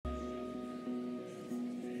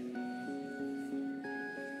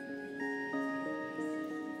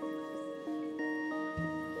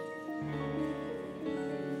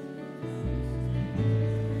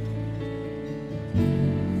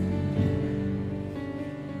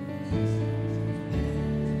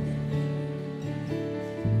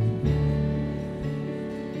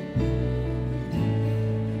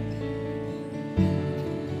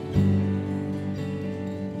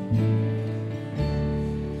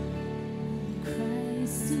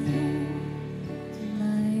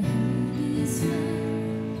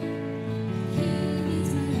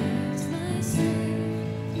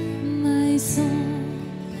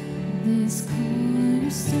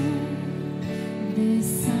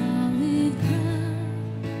This solid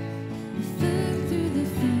ground, firm through the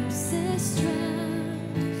fiercest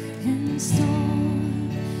drought and storm.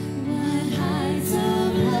 What heights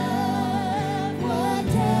of love, what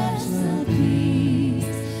depths of peace,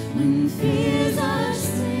 when fears are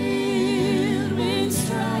stilled, when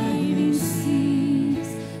striving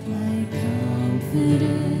cease, like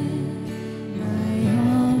confident, my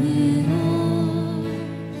all in all.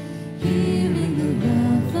 Here in the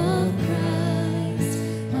love of Christ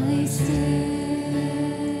I stand.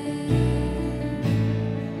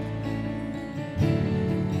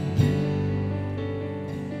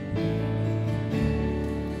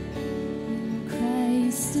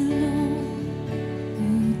 Christ alone,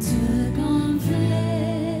 who took on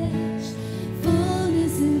flesh,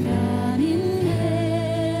 fullness of God in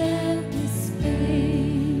helpless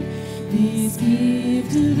babe, this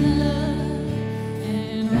gift of love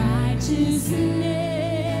and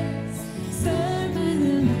righteousness, served by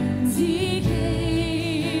the ones He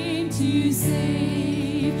came to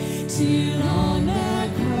save, till on the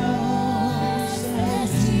cross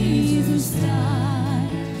as Jesus died,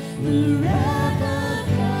 the wrath of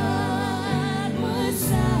God was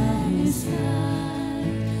satisfied.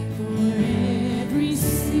 For every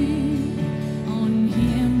sin on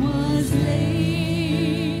Him was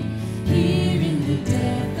laid. Here in the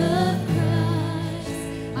death of Christ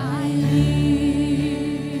I live.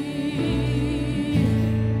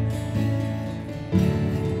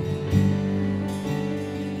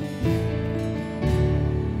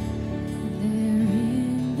 There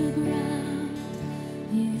in the ground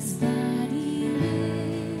His body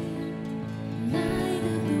lay, light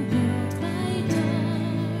of the world by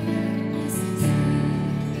darkness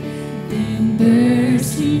saved. Then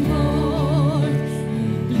bursting forth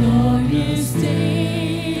in glorious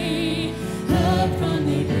day, up from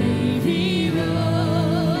the grave He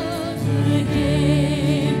rose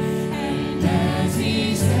again, and as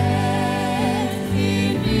He sat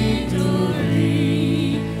in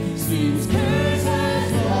victory, sin's curse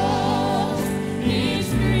has lost its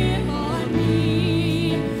grip on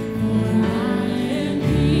me. For I am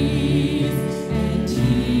His, and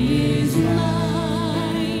He is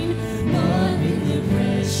mine, bought with the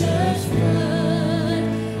precious blood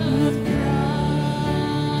of Christ.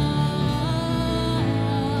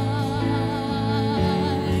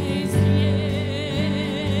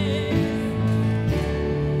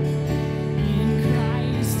 In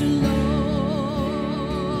Christ alone.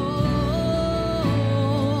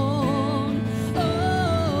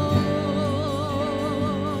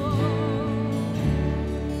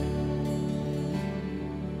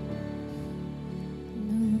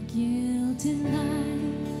 No guilt in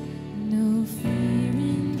life, no fear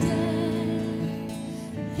in death.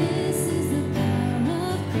 This is the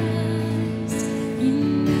power of Christ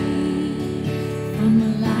in me.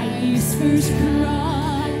 From life's first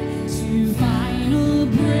cry to final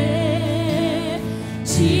breath,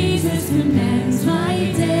 Jesus commands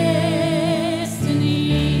my destiny.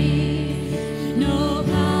 No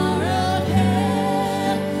power of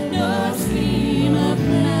hell, no scheme of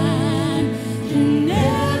plan can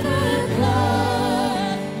ever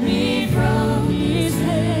pluck me from His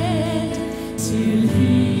hand, till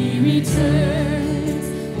He returns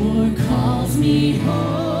or calls me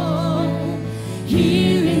home.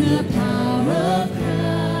 Here in the power of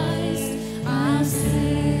Christ I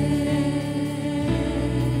stand.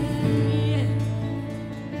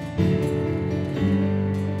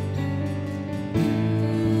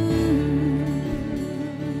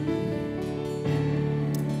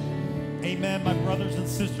 Amen, my brothers and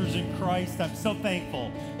sisters in Christ. I'm so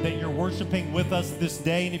thankful that you're worshiping with us this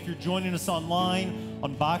day. And if you're joining us online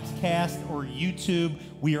on Boxcast or YouTube,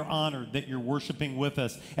 we are honored that you're worshiping with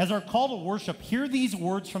us. As our call to worship, hear these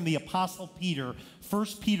words from the Apostle Peter, 1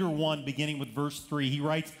 Peter 1, beginning with verse 3. He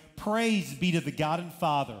writes, "Praise be to the God and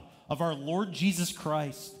Father of our Lord Jesus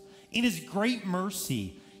Christ. In His great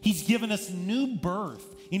mercy, He's given us new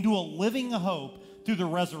birth into a living hope through the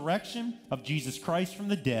resurrection of Jesus Christ from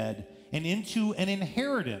the dead, and into an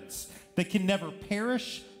inheritance that can never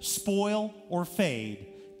perish, spoil, or fade,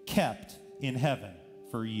 kept in heaven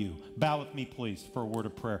for you." Bow with me, please, for a word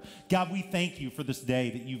of prayer. God, we thank you for this day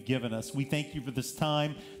that you've given us. We thank you for this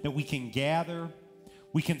time that we can gather.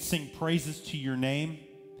 We can sing praises to your name.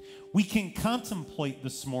 We can contemplate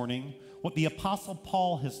this morning what the Apostle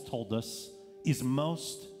Paul has told us is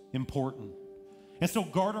most important. And so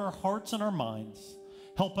guard our hearts and our minds.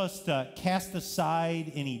 Help us to cast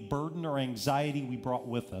aside any burden or anxiety we brought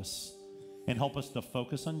with us, and help us to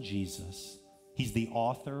focus on Jesus. He's the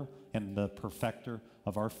author and the perfecter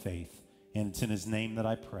of our faith. And it's in His name that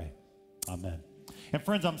I pray. Amen. And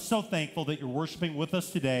friends, I'm so thankful that you're worshiping with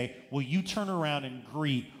us today. Will you turn around and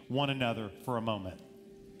greet one another for a moment?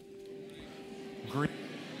 Greet.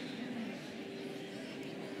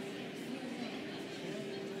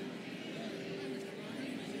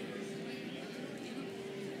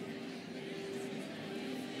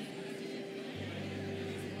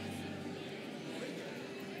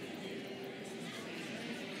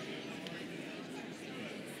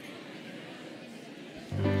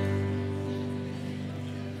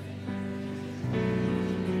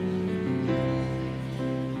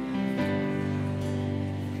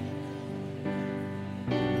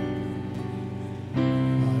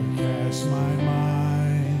 My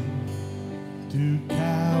mind to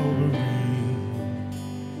Calvary,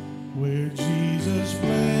 where Jesus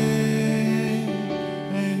bled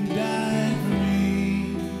and died for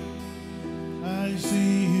me. I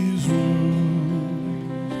see his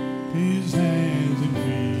wounds, his hands and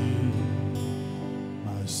feet,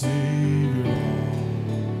 my Savior on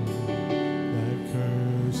that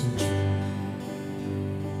cursed tree.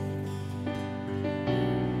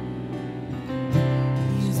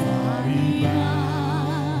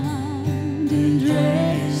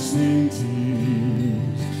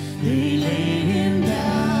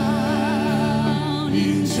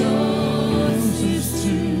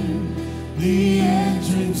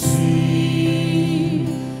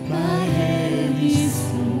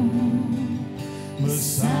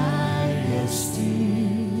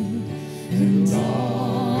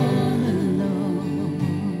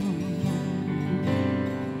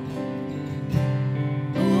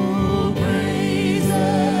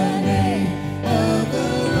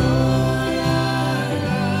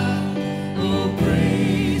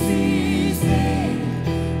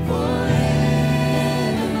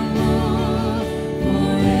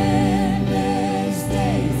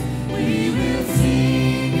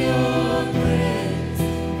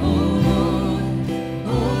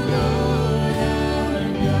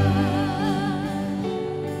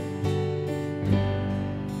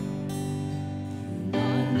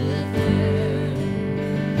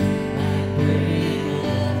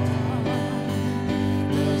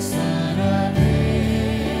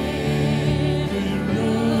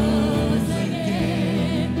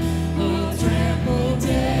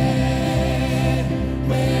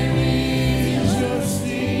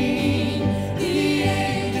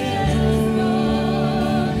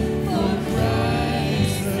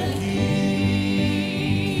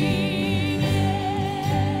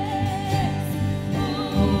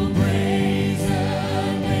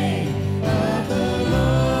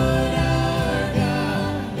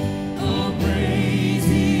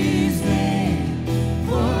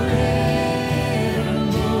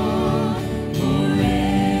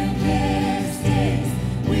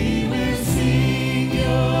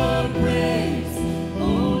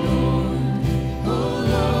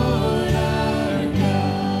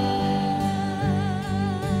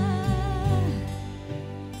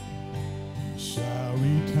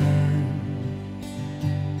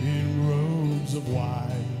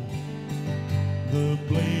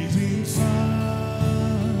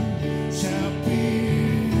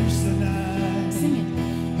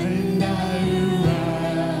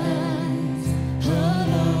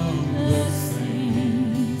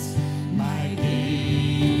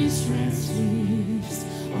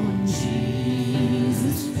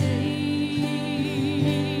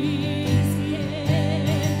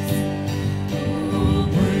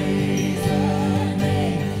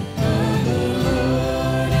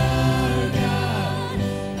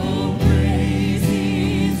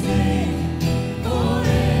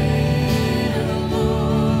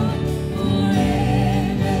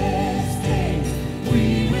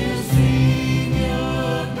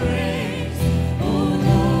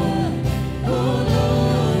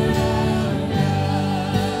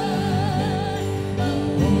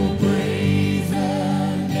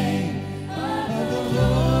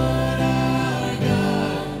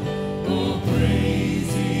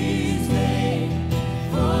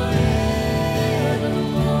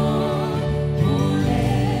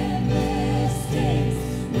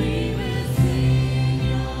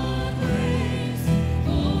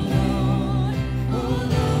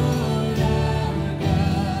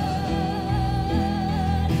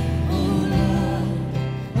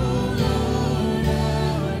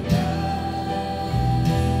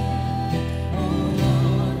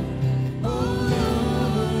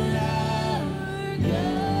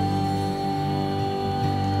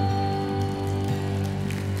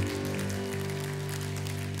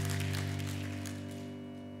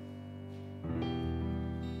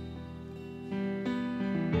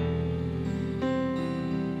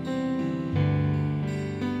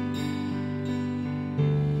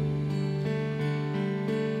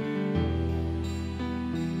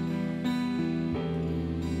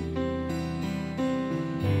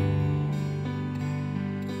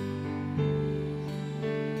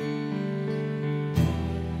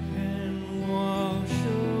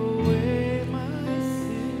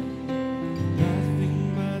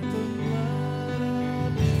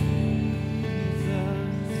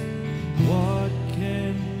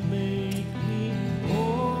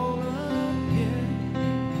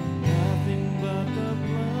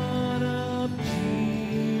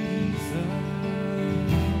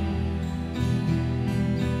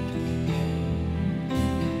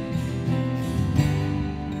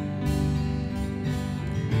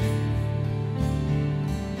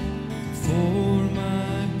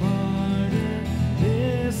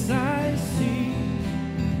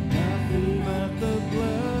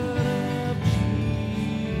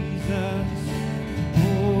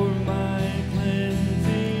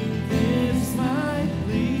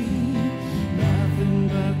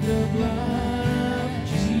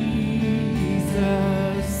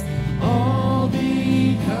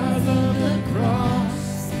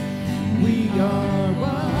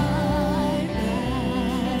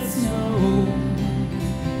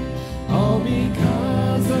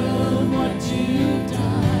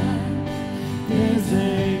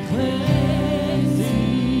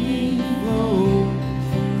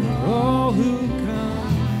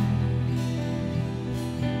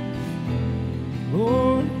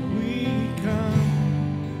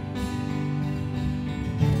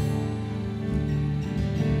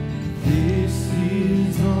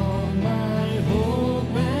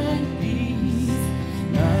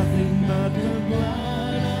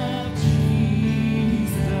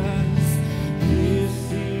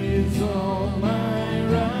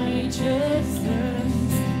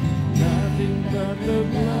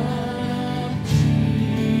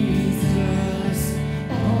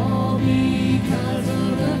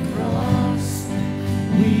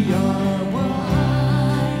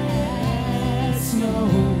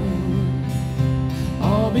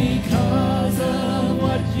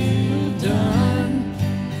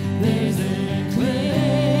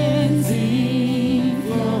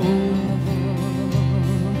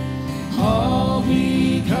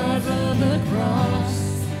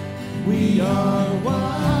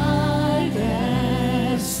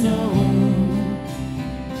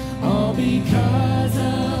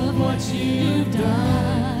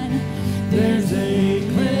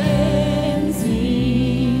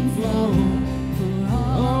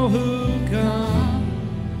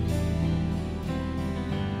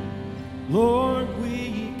 Lord,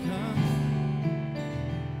 we come.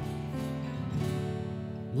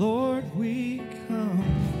 Lord, we come.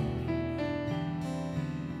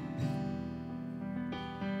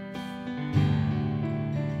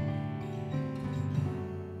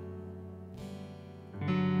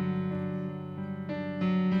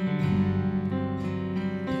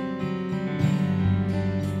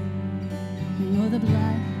 Oh, the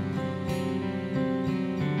blood.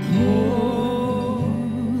 Oh,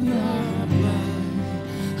 the blood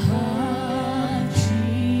of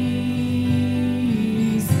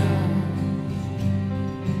Jesus.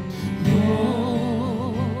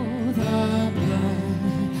 Oh, the blood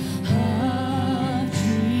of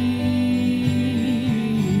Jesus.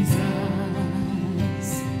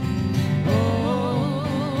 Oh,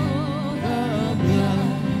 the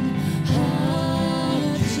blood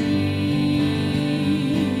of Jesus.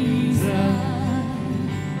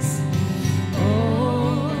 Oh,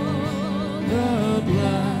 the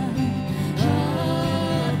blood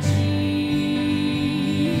of Jesus.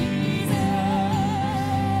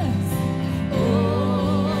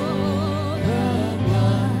 Oh, the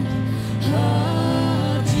blood of Jesus.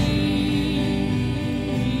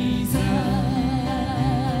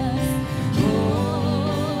 Oh,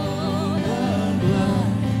 the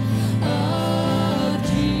blood of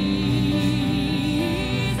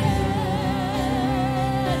Jesus.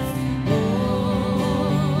 Oh,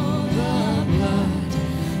 the blood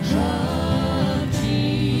of Jesus.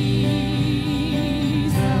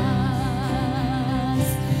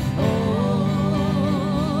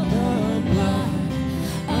 Oh, the blood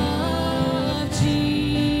of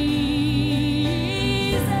Jesus.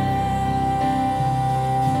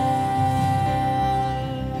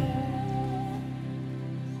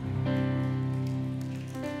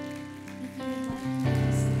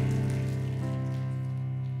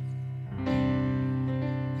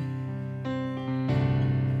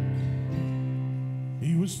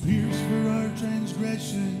 He was pierced for our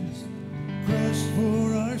transgressions, crushed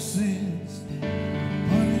for our sins.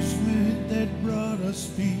 Punishment that brought us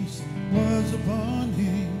peace was upon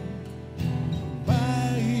him.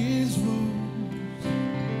 By his wounds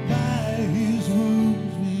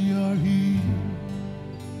we are healed.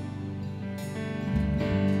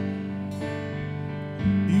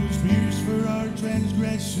 He was pierced for our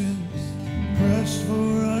transgressions, crushed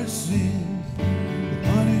for our sins. The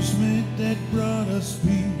punishment that brought us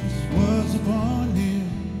peace was upon him.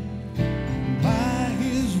 By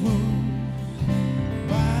his wounds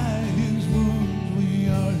we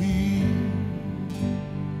are healed.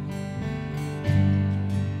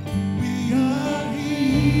 We are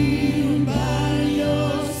healed by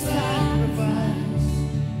your sacrifice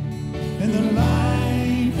and the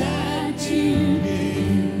life that you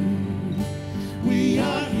gave. We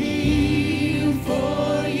are healed,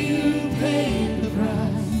 for you paid the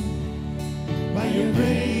price. By your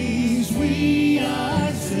grace we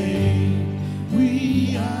are saved.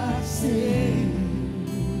 We are saved.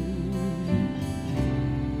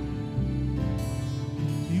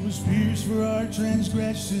 He was pierced for our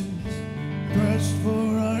transgressions, crushed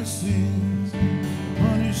for our sins.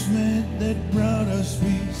 Punishment that brought us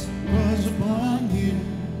peace was upon him.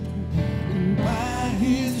 And by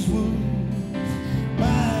his wounds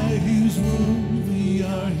we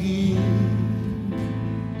are healed.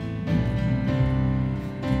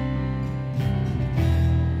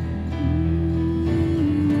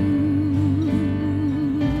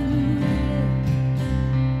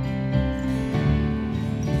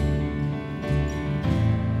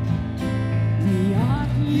 We are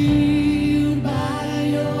Healed by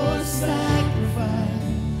your sacrifice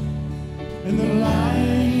and the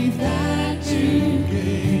life that you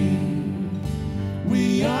gave.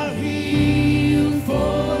 We are healed,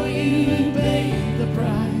 for you paid the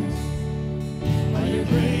price. By your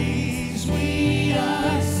grace we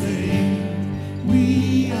are saved.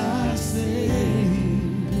 We are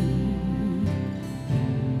saved.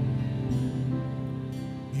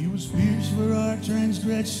 He was pierced for our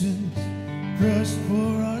transgressions, crushed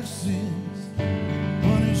for our sins.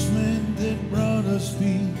 Punishment that brought us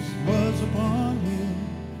peace was upon him.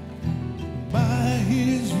 By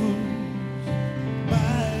his wounds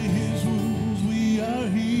we are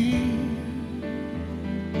healed.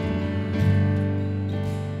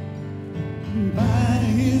 By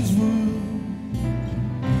his wounds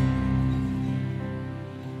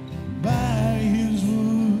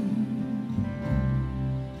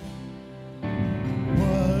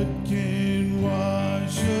what can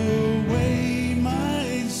wash away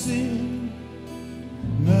my sin?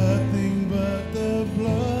 Nothing but the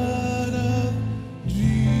blood of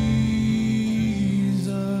Jesus.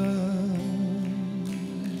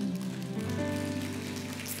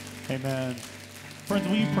 Amen. Friends,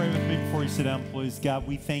 will you pray with me before you sit down, please? God,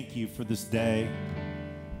 we thank you for this day.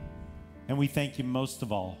 And we thank you most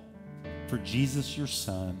of all for Jesus, your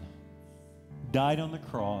son, died on the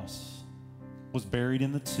cross, was buried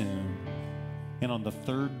in the tomb, and on the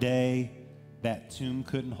third day, that tomb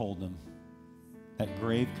couldn't hold him. That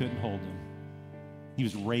grave couldn't hold him. He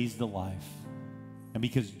was raised to life. And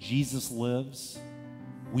because Jesus lives,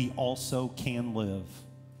 we also can live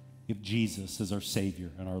if Jesus is our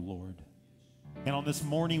Savior and our Lord. And on this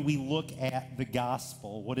morning, we look at the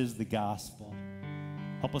gospel. What is the gospel?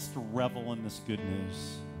 Help us to revel in this good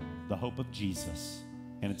news, the hope of Jesus.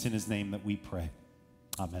 And it's in his name that we pray.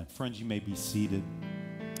 Amen. Friends, you may be seated.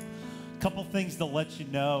 A couple things to let you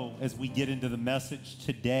know as we get into the message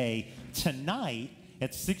today. Tonight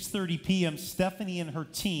at 6:30 p.m., Stephanie and her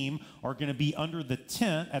team are going to be under the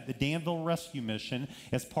tent at the Danville Rescue Mission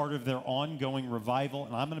as part of their ongoing revival.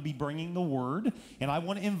 And I'm going to be bringing the word. And I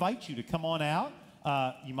want to invite you to come on out.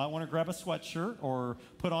 You might want to grab a sweatshirt or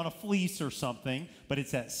put on a fleece or something, but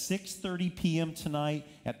it's at 6:30 p.m. tonight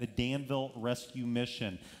at the Danville Rescue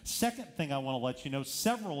Mission. Second thing I want to let you know,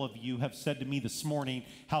 several of you have said to me this morning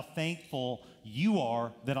how thankful you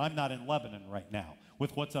are that I'm not in Lebanon right now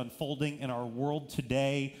with what's unfolding in our world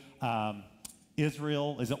today.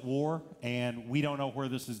 Israel is at war, and we don't know where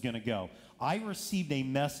this is going to go. I received a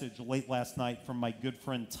message late last night from my good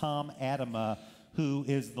friend Tom Adama, who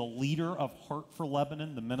is the leader of Heart for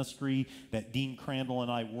Lebanon, the ministry that Dean Crandall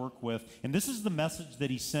and I work with. And this is the message that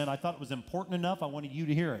he sent. I thought it was important enough. I wanted you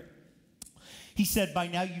to hear it. He said, by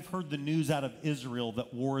now you've heard the news out of Israel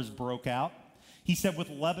that war has broke out. He said, with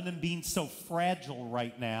Lebanon being so fragile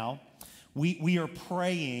right now, we are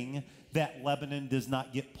praying that Lebanon does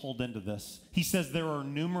not get pulled into this. He says there are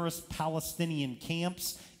numerous Palestinian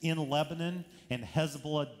camps in Lebanon, and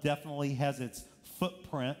Hezbollah definitely has its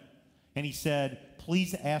footprint. And he said,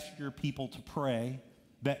 please ask your people to pray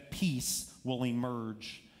that peace will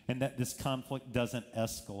emerge and that this conflict doesn't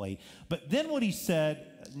escalate. But then what he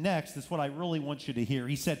said next is what I really want you to hear.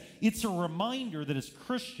 He said, it's a reminder that as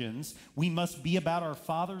Christians, we must be about our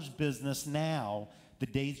Father's business now. The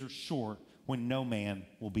days are short when no man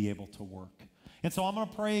will be able to work. And so I'm going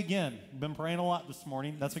to pray again. I've been praying a lot this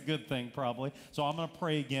morning. That's a good thing, probably. So I'm going to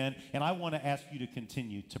pray again, and I want to ask you to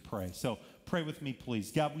continue to pray. So pray with me,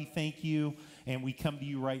 please. God, we thank you, and we come to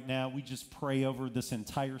you right now. We just pray over this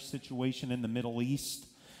entire situation in the Middle East.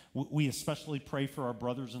 We especially pray for our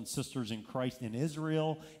brothers and sisters in Christ in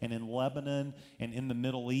Israel and in Lebanon and in the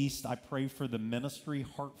Middle East. I pray for the ministry,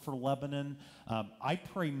 Heart for Lebanon. I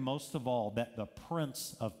pray most of all that the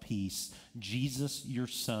Prince of Peace, Jesus, your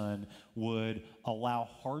Son, would allow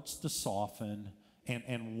hearts to soften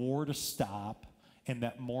and war to stop, and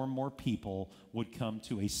that more and more people would come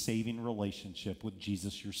to a saving relationship with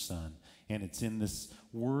Jesus, your Son. And it's in this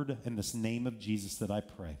word, in this name of Jesus that I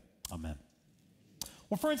pray. Amen.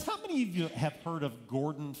 Well, friends, how many of you have heard of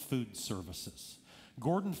Gordon Food Services?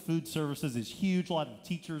 Gordon Food Services is huge. A lot of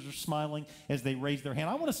teachers are smiling as they raise their hand.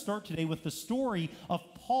 I want to start today with the story of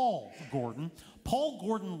Paul Gordon. Paul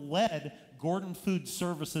Gordon led Gordon Food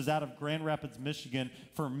Services out of Grand Rapids, Michigan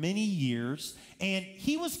for many years, and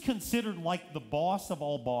he was considered like the boss of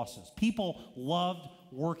all bosses. People loved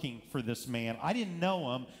working for this man. I didn't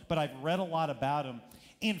know him, but I've read a lot about him.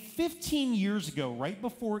 And 15 years ago, right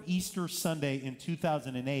before Easter Sunday in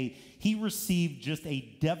 2008, he received just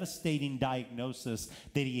a devastating diagnosis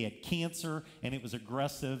that he had cancer, and it was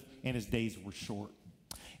aggressive, and his days were short.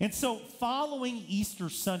 And so following Easter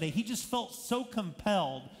Sunday, he just felt so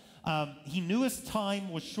compelled. He knew his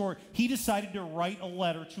time was short. He decided to write a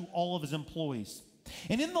letter to all of his employees.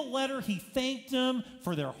 And in the letter, he thanked them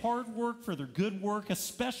for their hard work, for their good work,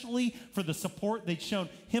 especially for the support they'd shown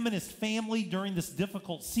him and his family during this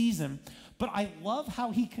difficult season. But I love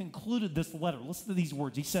how he concluded this letter. Listen to these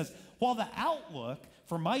words. He says, while the outlook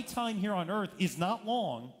for my time here on earth is not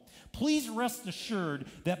long, please rest assured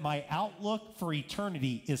that my outlook for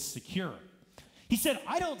eternity is secure. He said,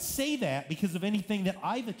 I don't say that because of anything that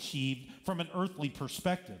I've achieved from an earthly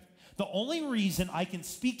perspective. The only reason I can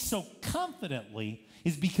speak so confidently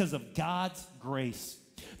is because of God's grace.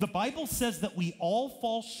 The Bible says that we all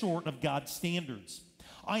fall short of God's standards.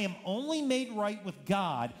 I am only made right with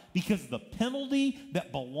God because the penalty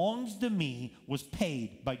that belongs to me was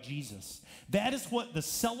paid by Jesus. That is what the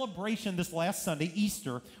celebration this last Sunday,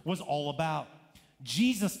 Easter, was all about.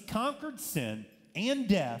 Jesus conquered sin and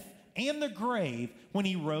death and the grave when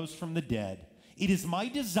he rose from the dead. It is my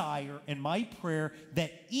desire and my prayer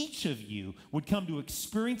that each of you would come to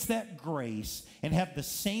experience that grace and have the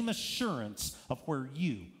same assurance of where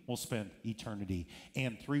you will spend eternity.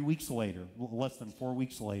 And 3 weeks later, less than 4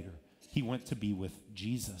 weeks later, he went to be with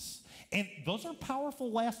Jesus. And those are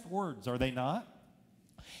powerful last words, are they not?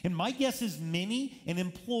 And my guess is many an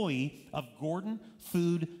employee of Gordon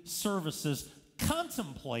Food Services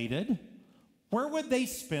contemplated where would they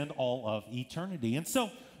spend all of eternity. And so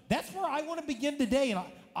that's where I want to begin today. And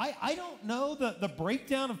I don't know the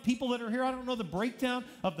breakdown of people that are here. I don't know the breakdown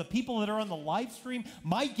of the people that are on the live stream.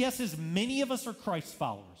 My guess is many of us are Christ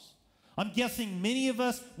followers. I'm guessing many of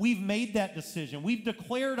us, we've made that decision. We've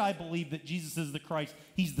declared, I believe, that Jesus is the Christ.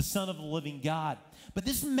 He's the Son of the living God. But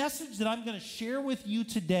this message that I'm going to share with you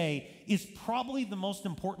today is probably the most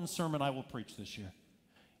important sermon I will preach this year.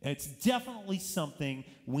 It's definitely something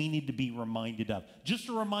we need to be reminded of. Just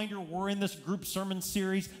a reminder, we're in this group sermon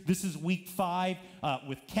series. This is week 5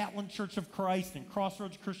 with Catlin Church of Christ and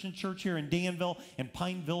Crossroads Christian Church here in Danville and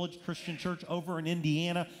Pine Village Christian Church over in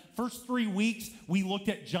Indiana. First 3 weeks, we looked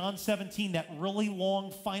at John 17, that really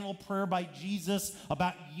long final prayer by Jesus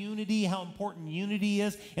about unity, how important unity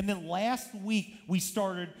is. And then last week, we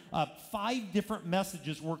started 5 different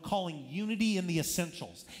messages we're calling Unity in the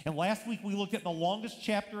Essentials. And last week, we looked at the longest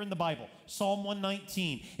chapter in the Bible, Psalm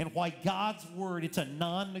 119, and why God's word, it's a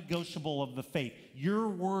non-negotiable of the faith. Your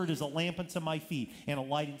word is a lamp unto my feet and a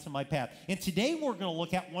light unto my path. And today we're going to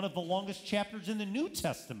look at one of the longest chapters in the New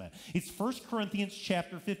Testament. It's 1 Corinthians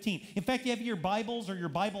chapter 15. In fact, you have your Bibles or your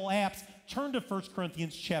Bible apps, turn to 1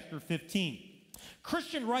 Corinthians chapter 15.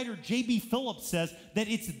 Christian writer J.B. Phillips says that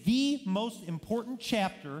it's the most important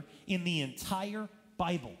chapter in the entire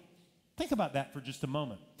Bible. Think about that for just a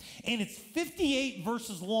moment. And it's 58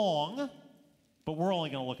 verses long, but we're only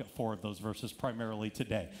going to look at 4 of those verses primarily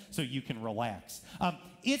today, so you can relax.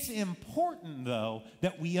 It's important, though,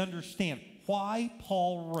 that we understand why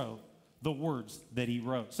Paul wrote the words that he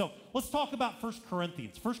wrote. So let's talk about 1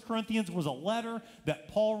 Corinthians. 1 Corinthians was a letter that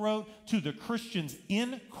Paul wrote to the Christians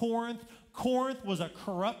in Corinth. Corinth was a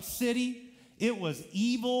corrupt city. It was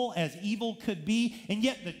evil as evil could be, and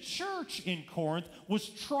yet the church in Corinth was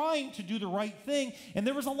trying to do the right thing, and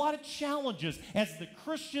there was a lot of challenges as the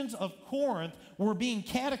Christians of Corinth were being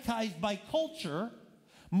catechized by culture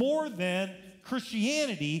more than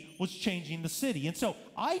Christianity was changing the city. And so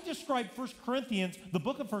I describe 1 Corinthians, the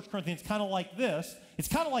book of 1 Corinthians, kind of like this. It's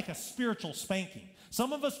kind of like a spiritual spanking.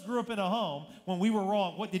 Some of us grew up in a home when we were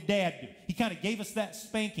wrong. What did Dad do? He kind of gave us that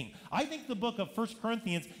spanking. I think the book of 1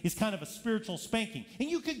 Corinthians is kind of a spiritual spanking. And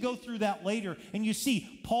you could go through that later, and you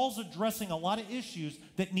see Paul's addressing a lot of issues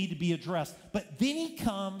that need to be addressed. But then he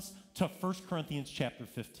comes to 1 Corinthians chapter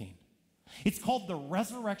 15. It's called the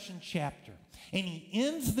resurrection chapter. And he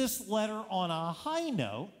ends this letter on a high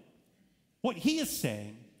note. What he is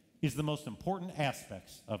saying is the most important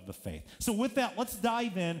aspects of the faith. So with that, let's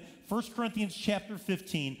dive in. 1 Corinthians chapter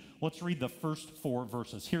 15. Let's read the first 4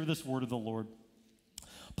 verses. Hear this word of the Lord.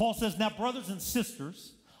 Paul says, "Now, brothers and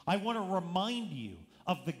sisters, I want to remind you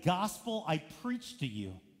of the gospel I preached to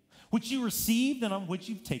you, which you received and on which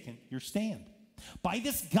you've taken your stand. By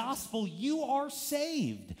this gospel you are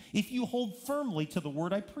saved if you hold firmly to the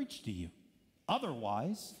word I preached to you.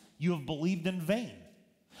 Otherwise, you have believed in vain.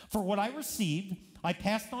 For what I received, I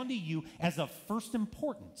passed on to you as of first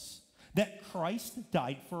importance, that Christ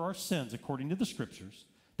died for our sins according to the Scriptures,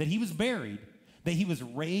 that he was buried, that he was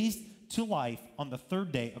raised to life on the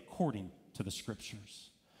 3rd day according to the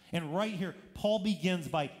Scriptures." And right here, Paul begins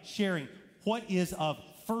by sharing what is of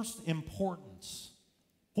first importance,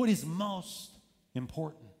 what is most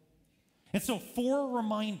important. And so 4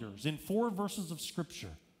 reminders in 4 verses of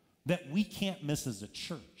Scripture that we can't miss as a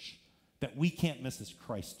church, that we can't miss as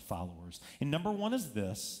Christ followers. And number 1 is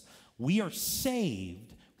this: we are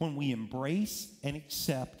saved when we embrace and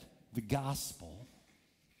accept the gospel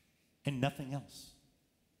and nothing else.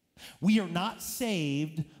 We are not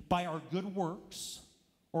saved by our good works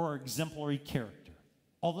or our exemplary character,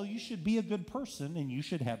 although you should be a good person and you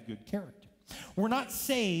should have good character. We're not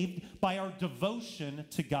saved by our devotion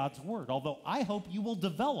to God's word, although I hope you will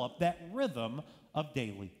develop that rhythm of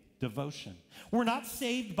daily devotion. We're not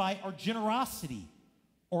saved by our generosity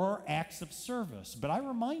or our acts of service, but I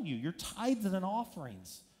remind you, your tithes and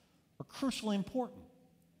offerings are crucially important,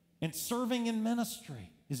 and serving in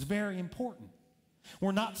ministry is very important.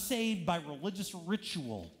 We're not saved by religious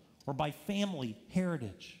ritual or by family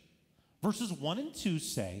heritage. Verses 1 and 2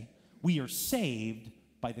 say we are saved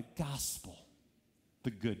by the gospel,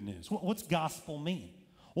 the good news. What's gospel mean?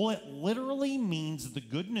 Well, it literally means the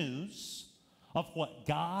good news of what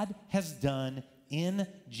God has done in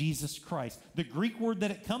Jesus Christ. The Greek word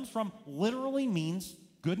that it comes from literally means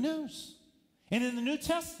good news. And in the New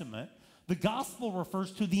Testament, the gospel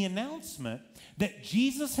refers to the announcement that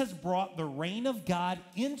Jesus has brought the reign of God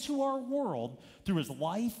into our world through his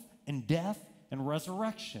life and death and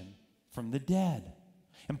resurrection from the dead.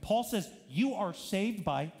 And Paul says, you are saved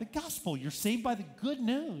by the gospel. You're saved by the good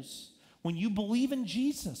news. When you believe in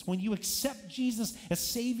Jesus, when you accept Jesus as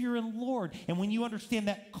Savior and Lord, and when you understand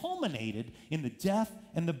that culminated in the death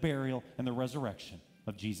and the burial and the resurrection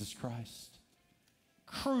of Jesus Christ.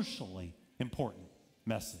 Crucially important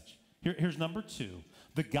message. Here's number 2.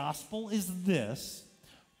 The gospel is this: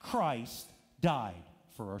 Christ died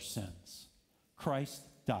for our sins. Christ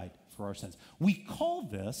died for our sins. We call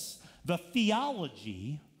this the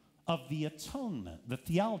theology of the atonement. The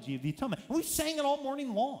theology of the atonement. And we've sang it all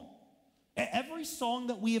morning long. Every song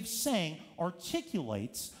that we have sang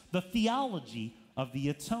articulates the theology of the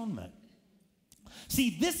atonement.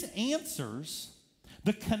 See, this answers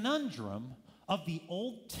the conundrum of the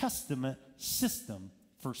Old Testament system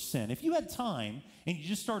for sin. If you had time and you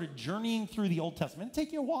just started journeying through the Old Testament, it'd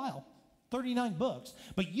take you a while, 39 books,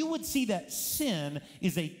 but you would see that sin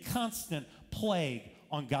is a constant plague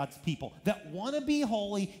on God's people that want to be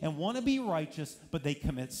holy and want to be righteous, but they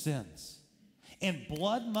commit sins. And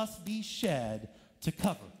blood must be shed to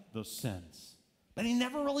cover those sins. But they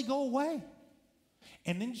never really go away.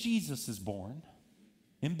 And then Jesus is born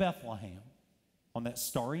in Bethlehem on that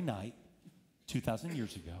starry night 2,000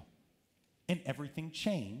 years ago. And everything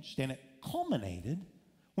changed, and it culminated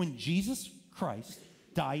when Jesus Christ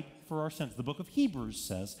died for our sins. The book of Hebrews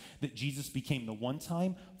says that Jesus became the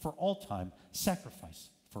one-time for all-time sacrifice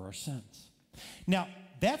for our sins. Now,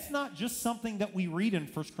 that's not just something that we read in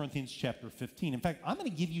 1 Corinthians chapter 15. In fact, I'm going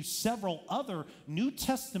to give you several other New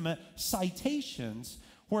Testament citations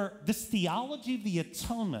where this theology of the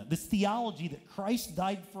atonement, this theology that Christ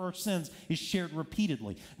died for our sins, is shared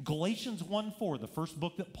repeatedly. Galatians 1:4, the first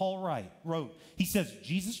book that Paul wrote, he says,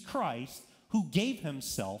 Jesus Christ, who gave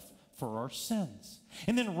himself for our sins.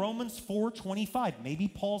 And then Romans 4:25, maybe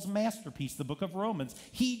Paul's masterpiece, the book of Romans,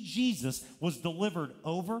 he, Jesus, was delivered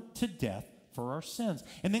over to death for our sins.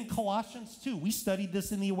 And then Colossians 2, we studied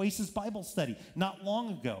this in the Oasis Bible study not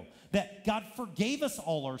long ago, that God forgave us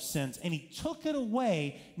all our sins and he took it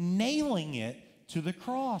away, nailing it to the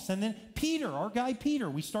cross. And then Peter, our guy Peter,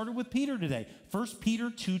 we started with Peter today. 1 Peter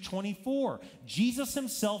 2:24, Jesus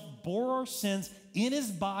himself bore our sins in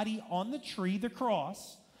his body on the tree, the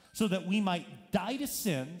cross, so that we might die to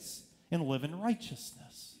sins and live in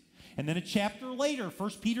righteousness. And then a chapter later,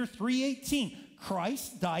 1 Peter 3:18,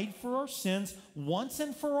 Christ died for our sins once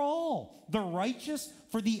and for all, the righteous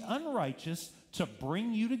for the unrighteous, to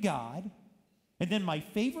bring you to God. And then my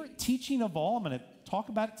favorite teaching of all, I'm going to talk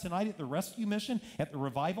about it tonight at the rescue mission, at the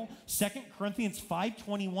revival, 2 Corinthians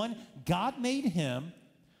 5:21, God made him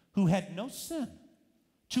who had no sin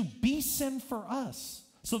to be sin for us,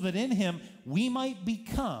 so that in him we might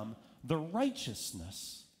become the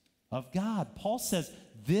righteousness of God. Paul says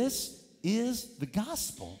this is the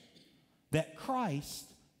gospel, that Christ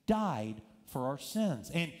died for our sins.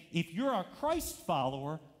 And if you're a Christ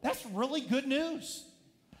follower, that's really good news.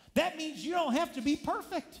 That means you don't have to be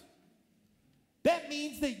perfect. That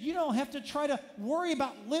means that you don't have to try to worry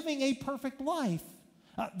about living a perfect life.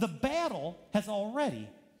 The battle has already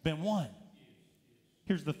been won.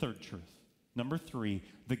 Here's the third truth. Number 3,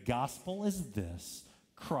 the gospel is this: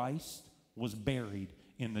 Christ was buried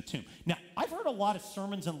in the tomb. Now, I've heard a lot of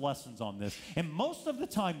sermons and lessons on this, and most of the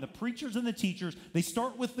time, the preachers and the teachers, they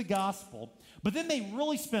start with the gospel, but then they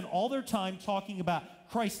really spend all their time talking about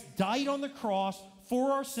Christ died on the cross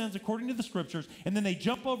for our sins according to the scriptures, and then they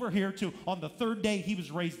jump over here to on the third day he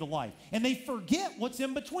was raised to life. And they forget what's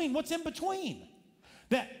in between. What's in between?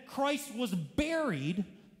 That Christ was buried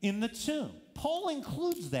in the tomb. Paul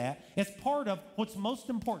includes that as part of what's most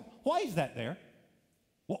important. Why is that there?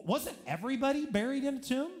 Wasn't everybody buried in a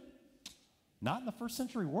tomb? Not in the first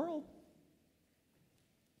century world.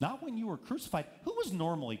 Not when you were crucified. Who was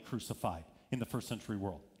normally crucified in the first century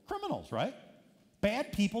world? Criminals, right?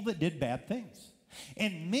 Bad people that did bad things.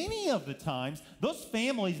 And many of the times, those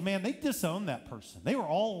families, man, they disowned that person. They were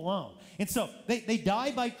all alone. And so they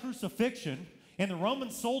die by crucifixion, and the Roman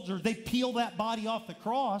soldiers, they peel that body off the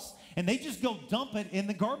cross, and they just go dump it in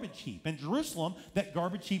the garbage heap. In Jerusalem, that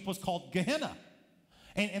garbage heap was called Gehenna.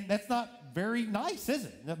 And that's not very nice, is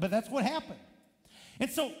it? But that's what happened. And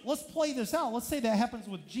so let's play this out. Let's say that happens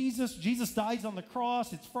with Jesus. Jesus dies on the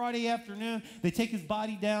cross. It's Friday afternoon. They take his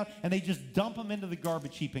body down, and they just dump him into the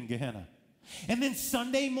garbage heap in Gehenna. And then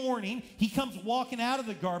Sunday morning, he comes walking out of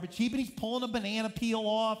the garbage heap, and he's pulling a banana peel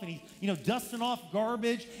off, and he's dusting off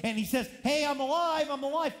garbage, and he says, hey, I'm alive, I'm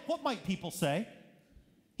alive. What might people say?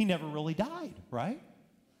 He never really died, right?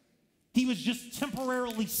 He was just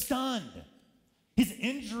temporarily stunned. His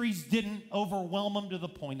injuries didn't overwhelm him to the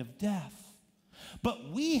point of death. But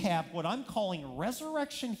we have what I'm calling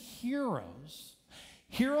resurrection heroes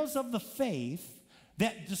heroes of the faith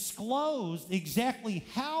that disclosed exactly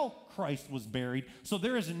how Christ was buried. So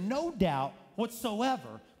there is no doubt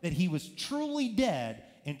whatsoever that he was truly dead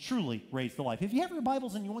and truly raised to life. If you have your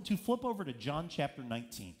Bibles and you want to, flip over to John chapter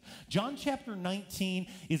 19. John chapter 19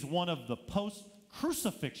 is one of the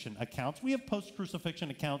post-crucifixion accounts. We have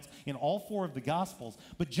post-crucifixion accounts in all four of the Gospels.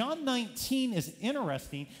 But John 19 is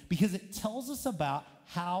interesting because it tells us about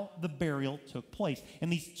how the burial took place.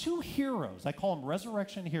 And these two heroes, I call them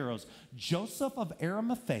resurrection heroes, Joseph of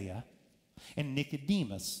Arimathea and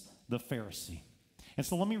Nicodemus the Pharisee. And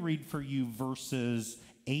so let me read for you verses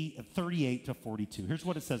 38 to 42. Here's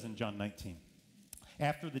what it says in John 19,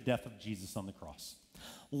 after the death of Jesus on the cross.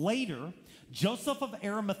 Later, Joseph of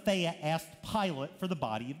Arimathea asked Pilate for the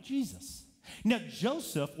body of Jesus. Now,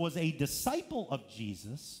 Joseph was a disciple of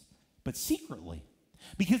Jesus, but secretly,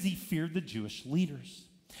 because he feared the Jewish leaders.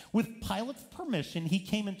 With Pilate's permission, he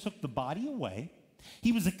came and took the body away.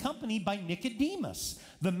 He was accompanied by Nicodemus,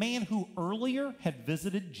 the man who earlier had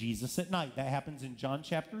visited Jesus at night. That happens in John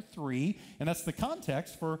chapter 3, and that's the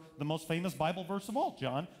context for the most famous Bible verse of all,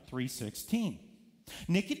 John 3:16.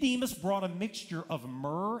 Nicodemus brought a mixture of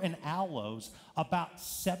myrrh and aloes, about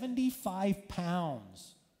 75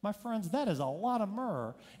 pounds. My friends, that is a lot of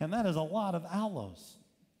myrrh, and that is a lot of aloes.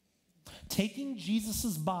 Taking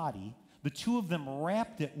Jesus' body, the two of them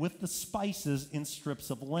wrapped it with the spices in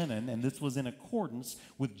strips of linen, and this was in accordance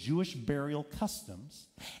with Jewish burial customs.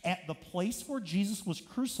 At the place where Jesus was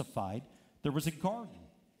crucified, there was a garden,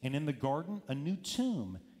 and in the garden, a new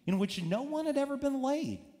tomb in which no one had ever been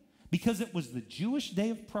laid, because it was the Jewish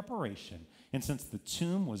day of preparation, and since the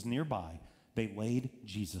tomb was nearby, they laid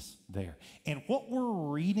Jesus there. And what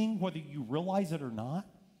we're reading, whether you realize it or not,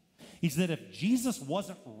 is that if Jesus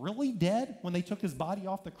wasn't really dead when they took his body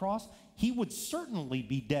off the cross, he would certainly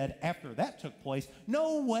be dead after that took place.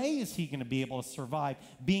 No way is he going to be able to survive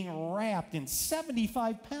being wrapped in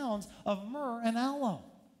 75 pounds of myrrh and aloe.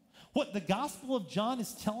 What the Gospel of John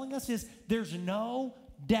is telling us is there's no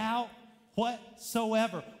doubt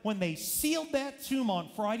whatsoever. When they sealed that tomb on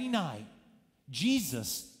Friday night,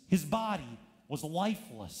 Jesus, his body, was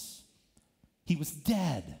lifeless. He was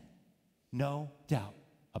dead. No doubt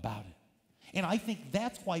about it. And I think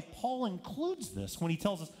that's why Paul includes this when he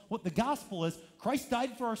tells us what the gospel is. Christ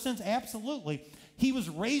died for our sins, absolutely. He was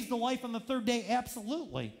raised to life on the third day,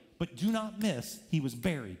 absolutely. But do not miss, he was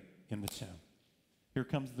buried in the tomb. Here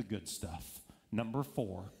comes the good stuff. Number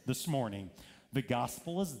 4 this morning. The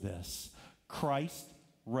gospel is this: Christ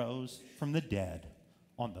rose from the dead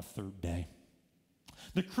on the third day.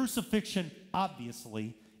 The crucifixion,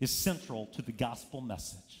 obviously, is central to the gospel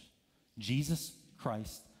message. Jesus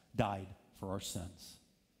Christ died for our sins.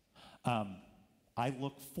 I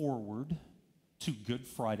look forward to Good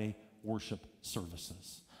Friday worship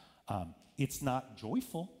services. It's not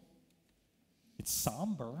joyful, it's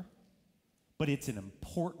somber, but it's an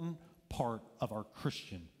important part of our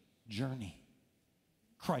Christian journey.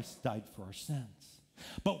 Christ died for our sins.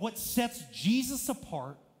 But what sets Jesus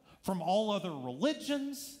apart from all other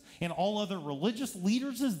religions and all other religious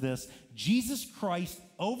leaders is this: Jesus Christ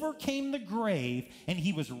overcame the grave and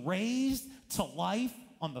he was raised to life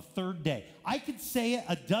on the third day. I could say it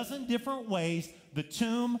a dozen different ways. The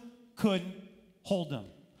tomb couldn't hold him.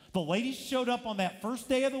 The ladies showed up on that first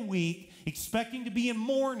day of the week expecting to be in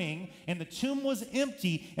mourning, and the tomb was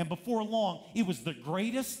empty, and before long, it was the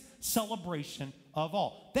greatest celebration of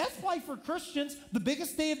all. That's why for Christians, the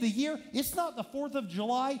biggest day of the year, it's not the 4th of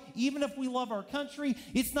July, even if we love our country.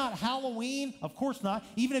 It's not Halloween, of course not.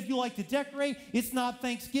 Even if you like to decorate, it's not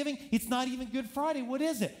Thanksgiving. It's not even Good Friday. What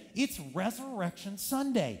is it? It's Resurrection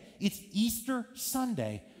Sunday. It's Easter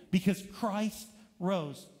Sunday, because Christ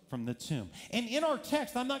rose from the tomb. And in our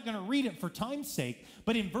text, I'm not going to read it for time's sake,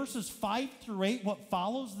 but in verses 5 through 8, what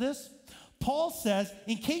follows this, Paul says,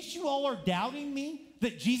 in case you all are doubting me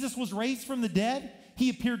that Jesus was raised from the dead, he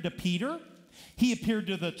appeared to Peter, he appeared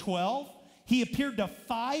to the 12, he appeared to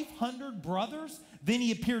 500 brothers, then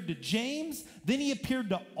he appeared to James, then he appeared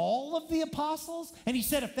to all of the apostles, and he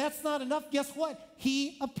said, if that's not enough, guess what?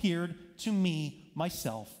 He appeared to me,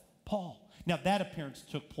 myself, Paul. Now, that appearance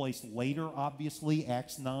took place later, obviously,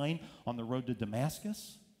 Acts 9, on the road to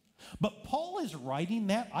Damascus. But Paul is writing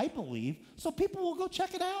that, I believe, so people will go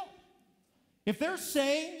check it out. If they're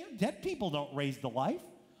saying dead people don't raise to life,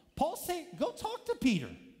 Paul's saying, go talk to Peter.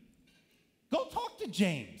 Go talk to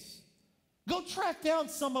James. Go track down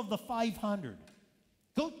some of the 500.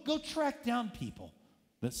 Go track down people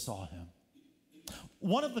that saw him.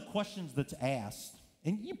 One of the questions that's asked,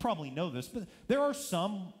 and you probably know this, but there are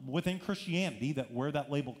some within Christianity that wear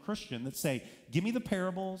that label Christian that say, give me the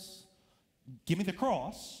parables, give me the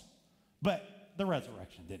cross, but the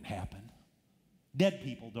resurrection didn't happen. Dead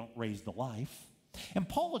people don't raise to life. And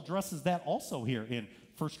Paul addresses that also here in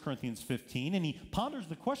 1 Corinthians 15, and he ponders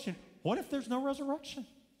the question, what if there's no resurrection?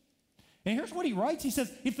 And here's what he writes. He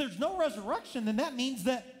says, if there's no resurrection, then that means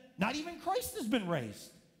that not even Christ has been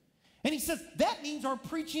raised. And he says, that means our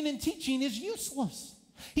preaching and teaching is useless.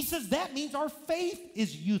 He says, that means our faith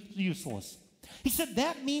is useless. He said,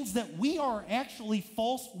 that means that we are actually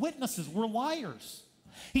false witnesses. We're liars.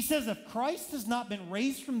 He says, if Christ has not been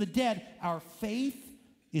raised from the dead, our faith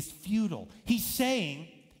is futile. He's saying,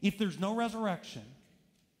 if there's no resurrection,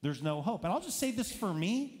 there's no hope. And I'll just say this for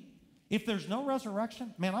me. If there's no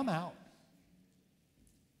resurrection, man, I'm out.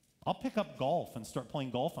 I'll pick up golf and start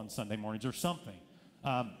playing golf on Sunday mornings or something.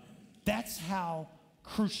 That's how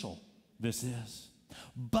crucial this is.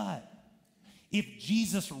 But if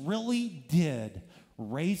Jesus really did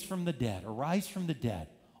rise from the dead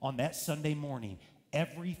on that Sunday morning,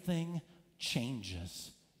 everything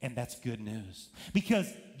changes. And that's good news.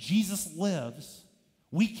 Because Jesus lives,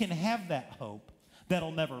 we can have that hope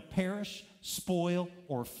that'll never perish, spoil,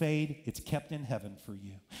 or fade. It's kept in heaven for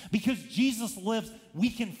you. Because Jesus lives, we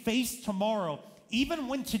can face tomorrow, even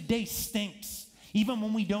when today stinks, even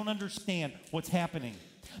when we don't understand what's happening.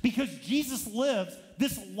 Because Jesus lives,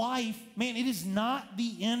 this life, man, it is not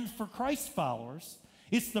the end for Christ followers.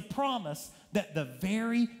 It's the promise that the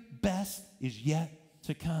very best is yet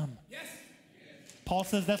to come. Yes. Paul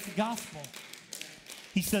says that's the gospel.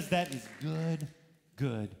 He says that is good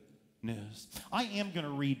news. I am going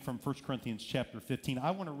to read from 1 Corinthians chapter 15.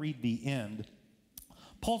 I want to read the end.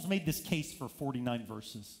 Paul's made this case for 49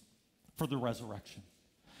 verses for the resurrection.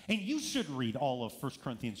 And you should read all of 1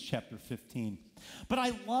 Corinthians chapter 15. But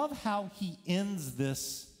I love how he ends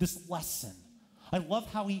this lesson. I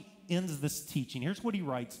love how he ends this teaching. Here's what he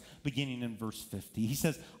writes beginning in verse 50. He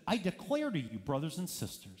says, I declare to you, brothers and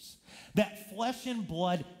sisters, that flesh and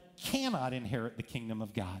blood cannot inherit the kingdom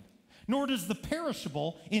of God, nor does the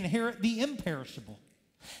perishable inherit the imperishable.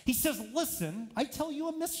 He says, listen, I tell you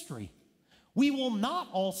a mystery. We will not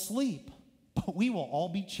all sleep, but we will all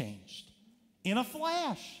be changed. In a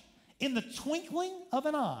flash, in the twinkling of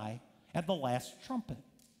an eye, at the last trumpet.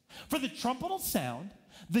 For the trumpet will sound,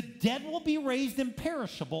 the dead will be raised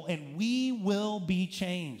imperishable, and we will be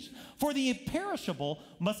changed. For the imperishable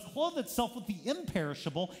must clothe itself with the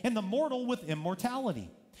imperishable, and the mortal with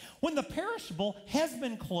immortality. When the perishable has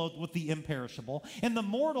been clothed with the imperishable, and the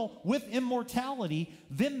mortal with immortality,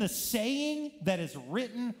 then the saying that is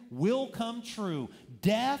written will come true.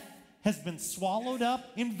 Death has been swallowed up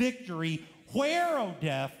in victory. Where, O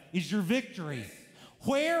death, is your victory?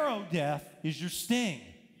 Where, O death, is your sting?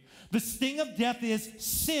 The sting of death is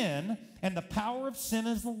sin, and the power of sin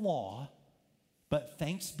is the law. But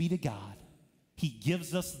thanks be to God, he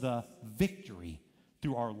gives us the victory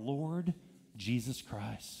through our Lord Jesus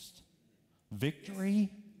Christ.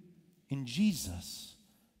 Victory in Jesus,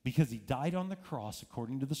 because he died on the cross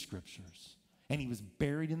according to the scriptures, and he was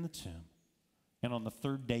buried in the tomb. And on the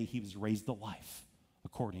third day, he was raised to life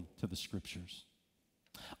according to the scriptures.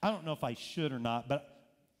 I don't know if I should or not, but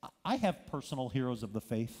I have personal heroes of the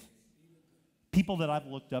faith. People that I've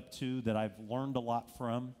looked up to, that I've learned a lot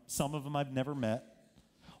from. Some of them I've never met.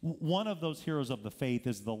 One of those heroes of the faith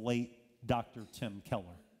is the late Dr. Tim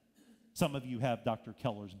Keller. Some of you have Dr.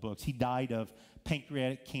 Keller's books. He died of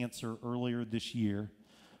pancreatic cancer earlier this year.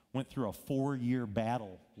 Went through a 4-year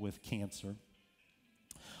battle with cancer.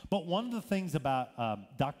 But one of the things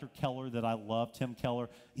about Dr. Keller that I love, Tim Keller,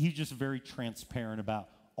 he's just very transparent about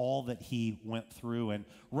all that he went through. And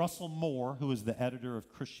Russell Moore, who is the editor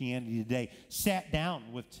of Christianity Today, sat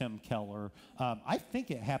down with Tim Keller. I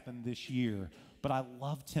think it happened this year, but I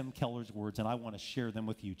love Tim Keller's words, and I want to share them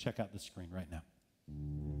with you. Check out the screen right now.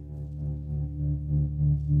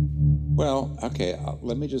 Well, okay,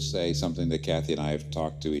 let me just say something that Kathy and I have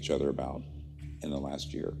talked to each other about in the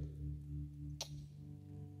last year.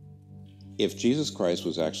 If Jesus Christ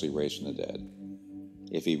was actually raised from the dead,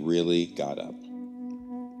 if he really got up,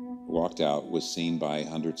 walked out, was seen by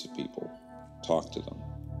hundreds of people, talked to them,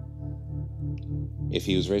 if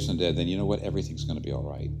he was raised from the dead, then you know what? Everything's going to be all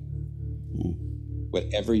right.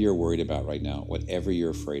 Whatever you're worried about right now, whatever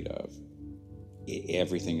you're afraid of,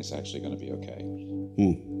 everything is actually going to be okay.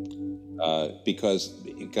 Because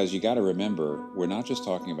you got to remember, we're not just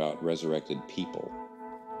talking about resurrected people.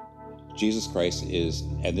 Jesus Christ is,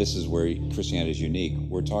 and this is where Christianity is unique,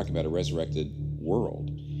 we're talking about a resurrected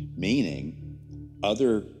world, meaning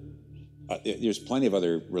there's plenty of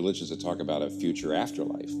other religions that talk about a future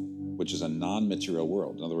afterlife, which is a non-material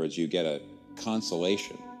world. In other words, you get a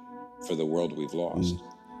consolation for the world we've lost.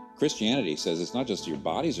 Christianity says it's not just your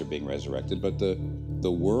bodies are being resurrected, but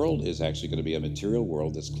the world is actually going to be a material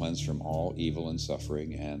world that's cleansed from all evil and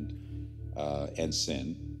suffering and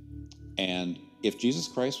sin. And if Jesus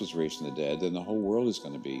Christ was raised from the dead, then the whole world is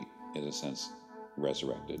going to be, in a sense,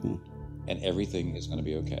 resurrected, and everything is going to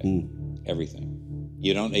be okay. Everything.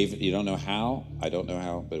 You don't know how. I don't know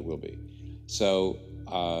how, but it will be. So,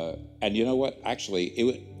 and you know what?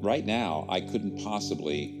 Actually, right now, I couldn't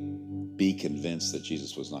possibly be convinced that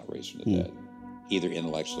Jesus was not raised from the dead, either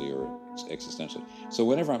intellectually or existentially. So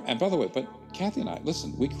whenever and by the way, but Kathy and I,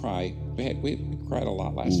 listen, we cry. We cried a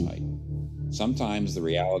lot last night. Sometimes the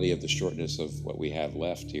reality of the shortness of what we have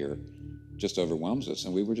left here just overwhelms us,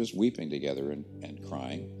 and we were just weeping together and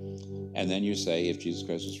crying. And then you say, if Jesus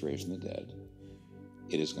Christ was raised from the dead,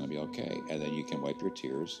 it is going to be okay. And then you can wipe your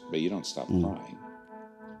tears, but you don't stop crying.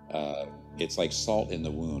 It's like salt in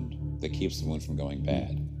the wound that keeps the wound from going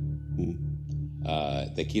bad,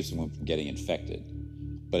 that keeps the wound from getting infected.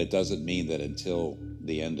 But it doesn't mean that until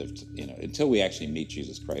the end of, until we actually meet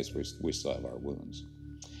Jesus Christ, we still have our wounds.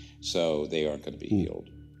 So they aren't going to be healed.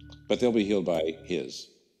 But they'll be healed by his.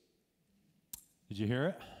 Did you hear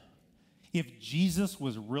it? If Jesus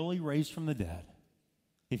was really raised from the dead,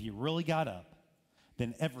 if he really got up,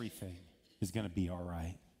 then everything is going to be all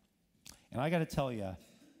right. And I got to tell you,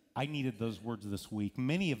 I needed those words this week.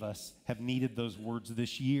 Many of us have needed those words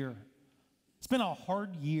this year. It's been a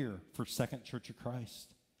hard year for Second Church of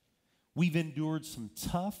Christ. We've endured some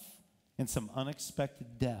tough and some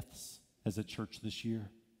unexpected deaths as a church this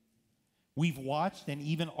year. We've watched and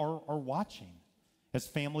even are watching as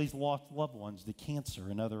families lost loved ones to cancer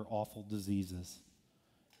and other awful diseases.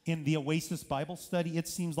 In the Oasis Bible study, it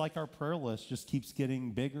seems like our prayer list just keeps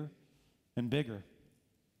getting bigger and bigger.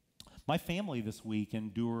 My family this week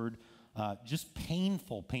endured just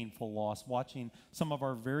painful loss, watching some of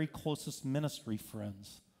our very closest ministry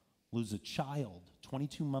friends lose a child,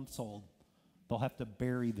 22 months old. They'll have to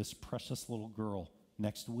bury this precious little girl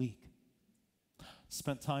next week.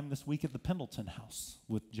 Spent time this week at the Pendleton house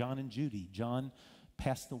with John and Judy. John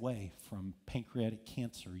passed away from pancreatic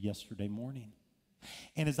cancer yesterday morning.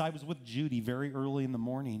 And as I was with Judy very early in the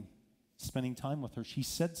morning, spending time with her, she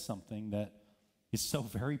said something that is so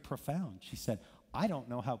very profound. She said, I don't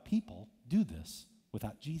know how people do this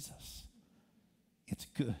without Jesus. It's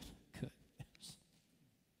good news.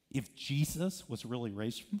 If Jesus was really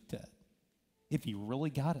raised from the dead, if he really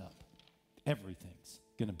got up, everything's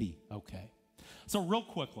going to be okay. So real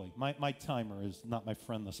quickly, my timer is not my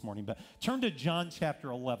friend this morning, but turn to John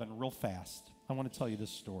chapter 11 real fast. I want to tell you this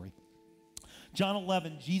story. John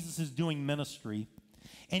 11, Jesus is doing ministry,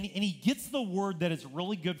 and he gets the word that his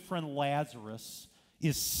really good friend Lazarus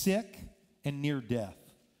is sick and near death.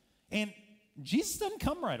 And Jesus doesn't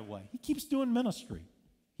come right away. He keeps doing ministry.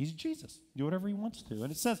 He's Jesus. Do whatever he wants to.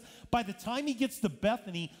 And it says, by the time he gets to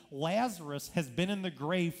Bethany, Lazarus has been in the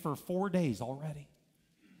grave for 4 days already.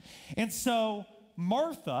 And so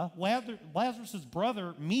Martha, Lazarus'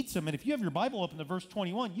 brother, meets him. And if you have your Bible open to verse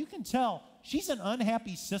 21, you can tell she's an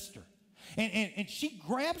unhappy sister. And she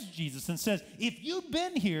grabs Jesus and says, if you'd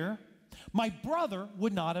been here, my brother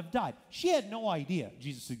would not have died. She had no idea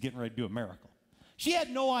Jesus is getting ready to do a miracle. She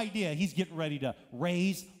had no idea he's getting ready to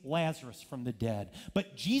raise Lazarus from the dead.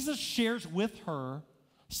 But Jesus shares with her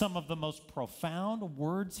some of the most profound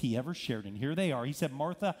words he ever shared. And here they are. He said,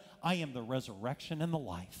 Martha, I am the resurrection and the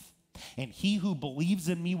life. And he who believes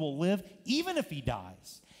in me will live even if he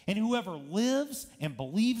dies. And whoever lives and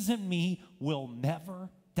believes in me will never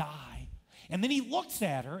die. And then he looks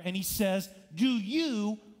at her and he says, do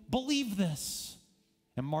you believe this?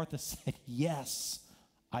 And Martha said, yes,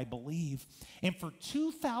 I believe. And for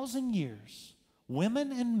 2,000 years,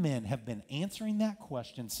 women and men have been answering that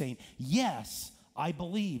question, saying, yes, I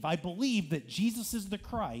believe. I believe that Jesus is the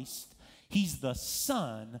Christ. He's the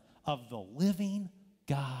Son of the living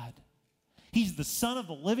God. He's the Son of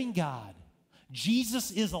the living God.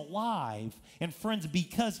 Jesus is alive. And friends,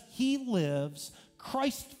 because he lives,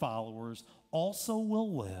 Christ followers also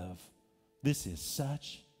will live. This is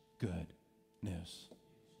such good news.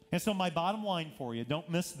 And so my bottom line for you, don't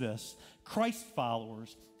miss this. Christ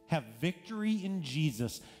followers have victory in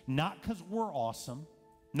Jesus, not because we're awesome,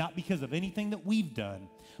 not because of anything that we've done,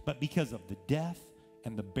 but because of the death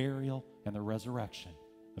and the burial and the resurrection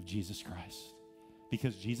of Jesus Christ.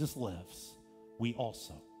 Because Jesus lives, we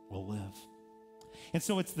also will live. And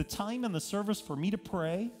so it's the time in the service for me to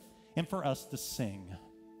pray and for us to sing.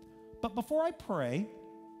 But before I pray,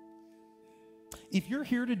 if you're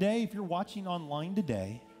here today, if you're watching online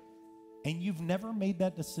today, and you've never made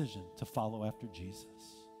that decision to follow after Jesus,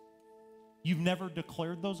 you've never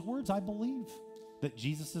declared those words, I believe that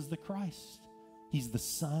Jesus is the Christ, He's the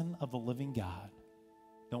Son of the living God.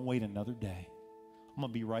 Don't wait another day. I'm going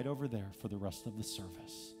to be right over there for the rest of the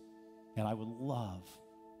service. And I would love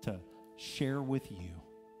to share with you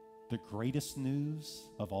the greatest news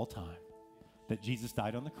of all time, that Jesus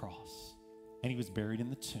died on the cross and he was buried in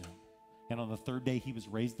the tomb. And on the third day, he was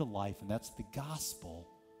raised to life, and that's the gospel,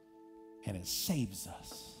 and it saves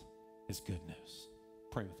us. It's good news.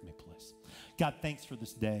 Pray with me, please. God, thanks for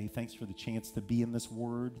this day. Thanks for the chance to be in this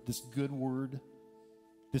word, this good word,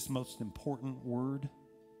 this most important word.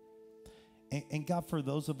 And God, for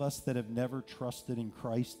those of us that have never trusted in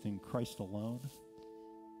Christ and Christ alone,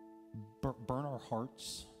 burn our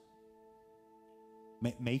hearts.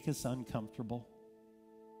 Make us uncomfortable.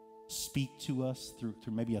 Speak to us through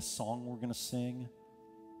maybe a song we're going to sing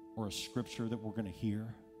or a scripture that we're going to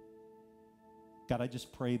hear. God, I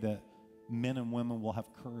just pray that men and women will have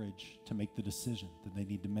courage to make the decision that they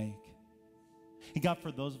need to make. And God,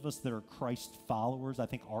 for those of us that are Christ followers, I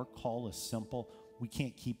think our call is simple. We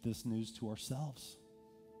can't keep this news to ourselves.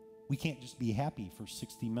 We can't just be happy for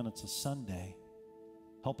 60 minutes a Sunday.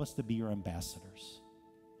 Help us to be your ambassadors.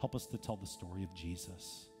 Help us to tell the story of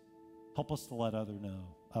Jesus. Help us to let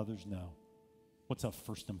others know what's of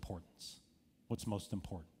first importance, what's most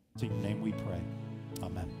important. It's in your name we pray.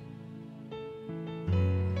 Amen.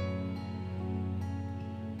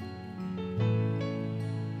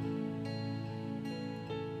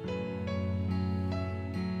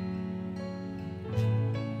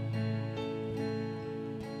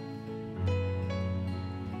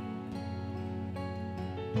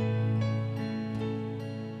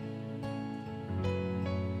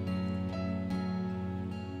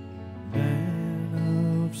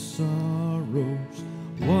 Man of sorrows,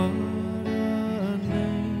 what a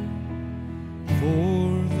name.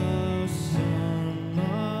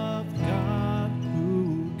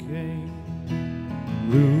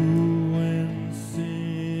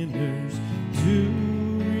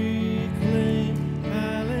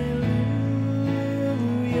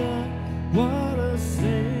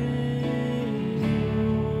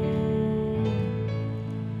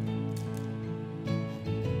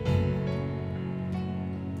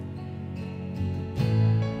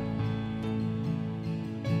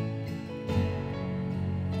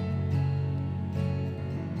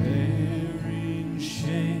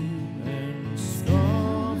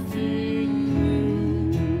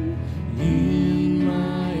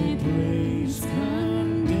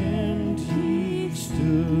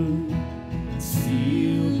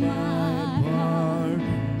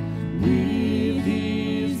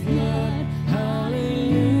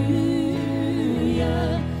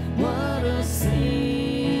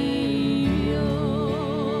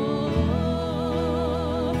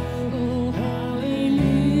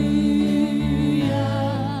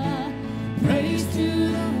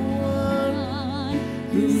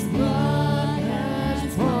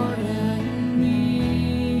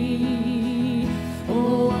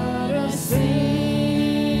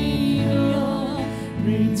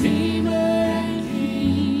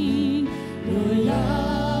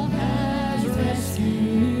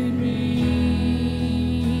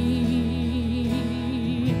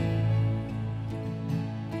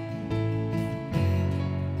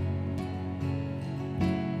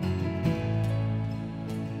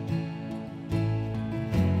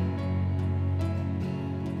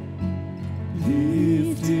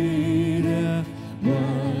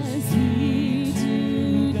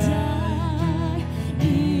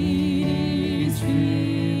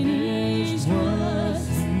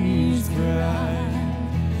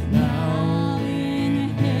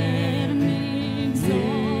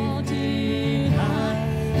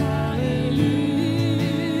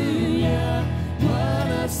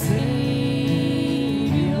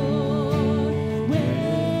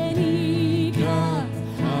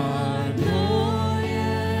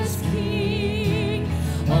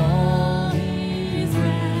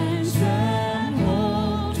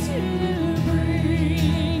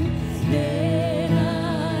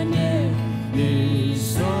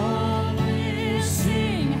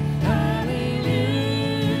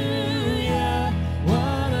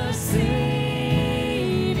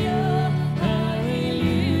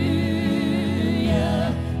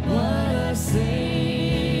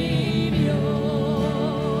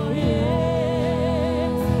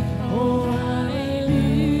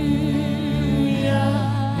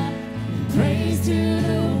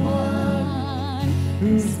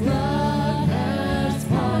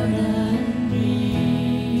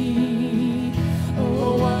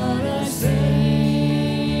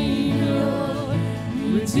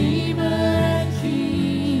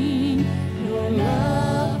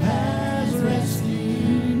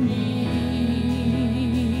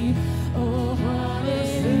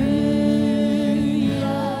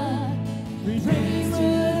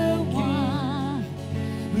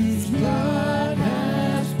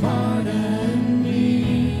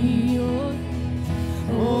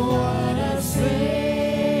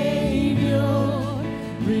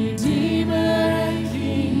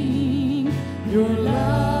 Your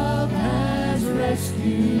love has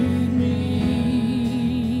rescued me.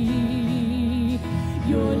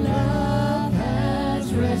 Your love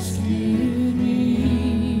has rescued me.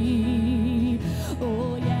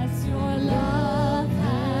 Oh yes, your love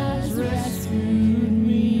has rescued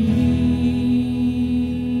me.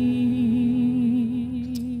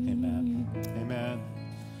 Amen. Amen.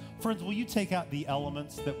 Friends, will you take out the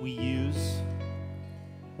elements that we use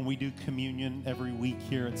when we do communion every week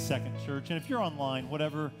here at Second Church? And if you're online,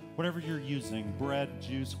 whatever you're using, bread,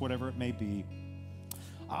 juice, whatever it may be,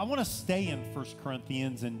 I want to stay in 1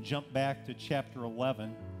 Corinthians and jump back to chapter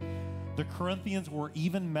 11. The Corinthians were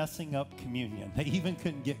even messing up communion. They even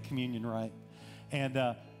couldn't get communion right. And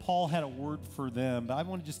Paul had a word for them, but I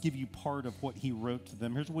want to just give you part of what he wrote to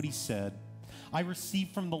them. Here's what he said. I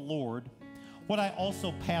received from the Lord what I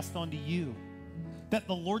also passed on to you, that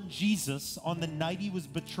the Lord Jesus, on the night he was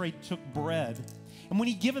betrayed, took bread. And when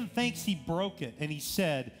he given thanks, he broke it. And he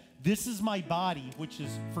said, this is my body, which is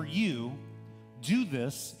for you. Do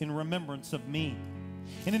this in remembrance of me.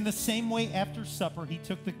 And in the same way, after supper, he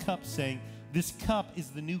took the cup, saying, this cup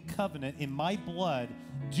is the new covenant in my blood.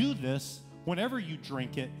 Do this whenever you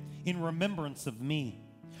drink it in remembrance of me.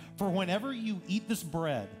 For whenever you eat this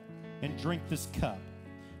bread and drink this cup,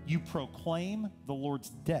 you proclaim the Lord's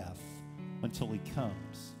death until he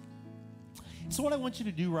comes. So what I want you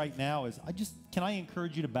to do right now is, can I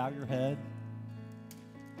encourage you to bow your head,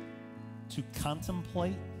 to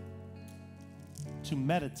contemplate, to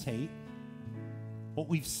meditate what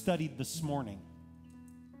we've studied this morning,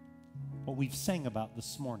 what we've sang about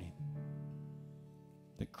this morning,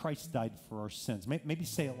 that Christ died for our sins. Maybe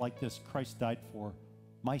say it like this: Christ died for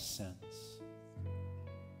my sins.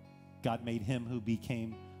 God made him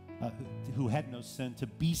who had no sin to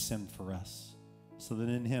be sin for us, so that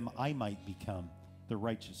in him I might become the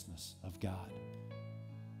righteousness of God.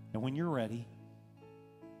 And when you're ready,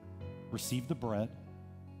 receive the bread,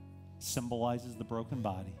 symbolizes the broken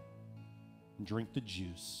body, and drink the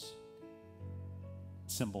juice,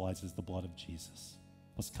 symbolizes the blood of Jesus.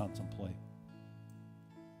 Let's contemplate.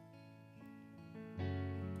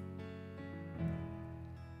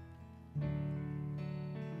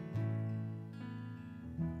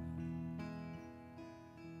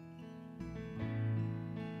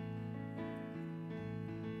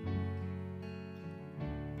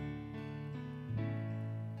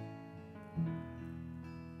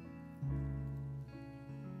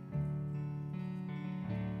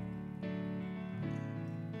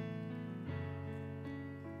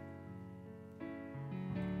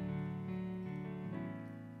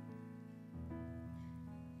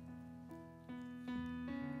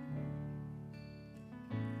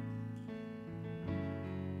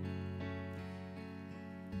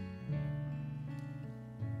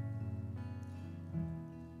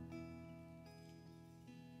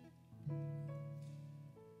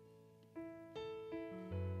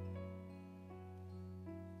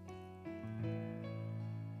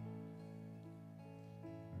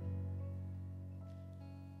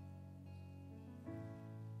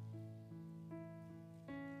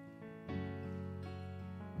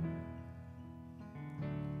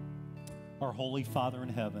 Our Holy Father in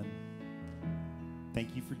heaven,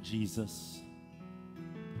 thank you for Jesus.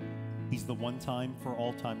 He's the one time for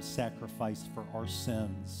all time sacrifice for our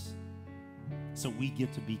sins, so we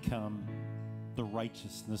get to become the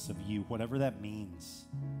righteousness of you, whatever that means.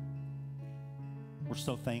 We're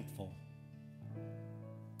so thankful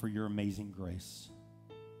for your amazing grace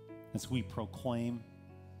as we proclaim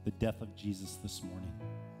the death of Jesus this morning.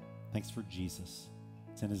 Thanks for Jesus.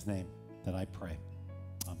 It's in his name that I pray.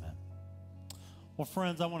 Amen. Well,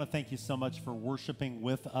 friends, I want to thank you so much for worshiping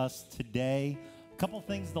with us today. A couple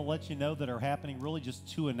things to let you know that are happening, really just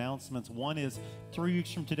two announcements. One is 3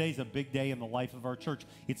 weeks from today is a big day in the life of our church.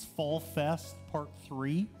 It's Fall Fest Part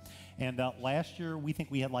 3. And last year, we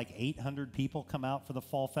think we had like 800 people come out for the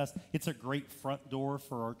Fall Fest. It's a great front door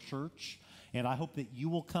for our church. And I hope that you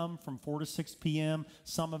will come from 4 to 6 p.m.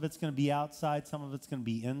 Some of it's going to be outside. Some of it's going to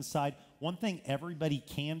be inside. One thing everybody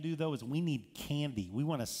can do, though, is we need candy. We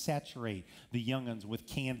want to saturate the young'uns with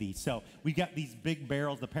candy. So we've got these big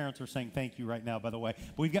barrels. The parents are saying thank you right now, by the way.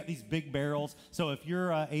 But we've got these big barrels. So if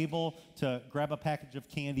you're able to grab a package of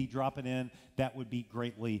candy, drop it in, that would be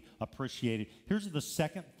greatly appreciated. Here's the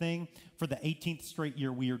second thing. For the 18th straight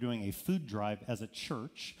year, we are doing a food drive as a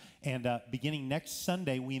church. And beginning next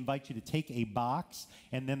Sunday, we invite you to take a box.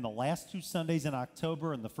 And then the last 2 Sundays in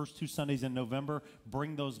October and the first 2 Sundays in November,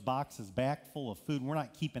 bring those boxes back full of food. We're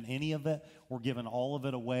not keeping any of it. We're giving all of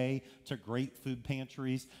it away to great food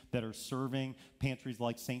pantries that are serving, pantries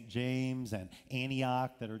like St. James and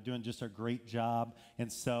Antioch that are doing just a great job.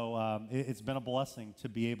 And so it's been a blessing to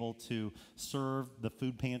be able to serve the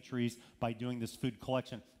food pantries by doing this food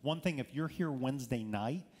collection. One thing, if you're here Wednesday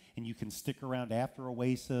night, and you can stick around after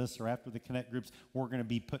Oasis or after the Connect groups, we're going to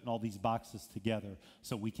be putting all these boxes together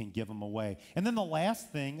so we can give them away. And then the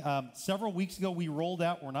last thing, several weeks ago we rolled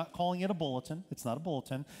out, we're not calling it a bulletin. It's not a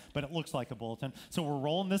bulletin, but it looks like a bulletin. So we're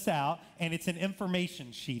rolling this out, and it's an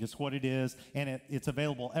information sheet is what it is, and it's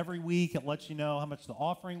available every week. It lets you know how much the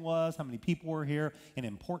offering was, how many people were here, and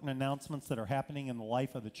important announcements that are happening in the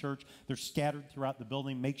life of the church. They're scattered throughout the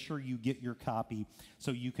building. Make sure you get your copy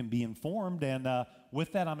so you can be informed. And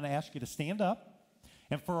with that, I'm going to ask you to stand up.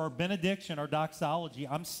 And for our benediction, our doxology,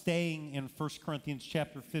 I'm staying in 1 Corinthians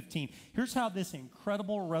chapter 15. Here's how this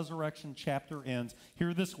incredible resurrection chapter ends.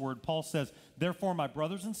 Hear this word. Paul says, "Therefore, my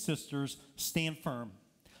brothers and sisters, stand firm.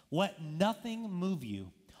 Let nothing move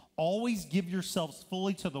you. Always give yourselves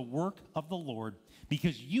fully to the work of the Lord,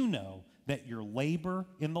 because you know that your labor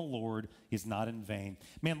in the Lord is not in vain."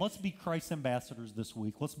 Man, let's be Christ's ambassadors this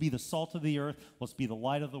week. Let's be the salt of the earth. Let's be the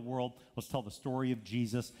light of the world. Let's tell the story of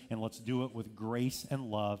Jesus, and let's do it with grace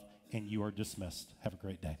and love. And you are dismissed. Have a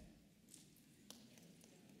great day.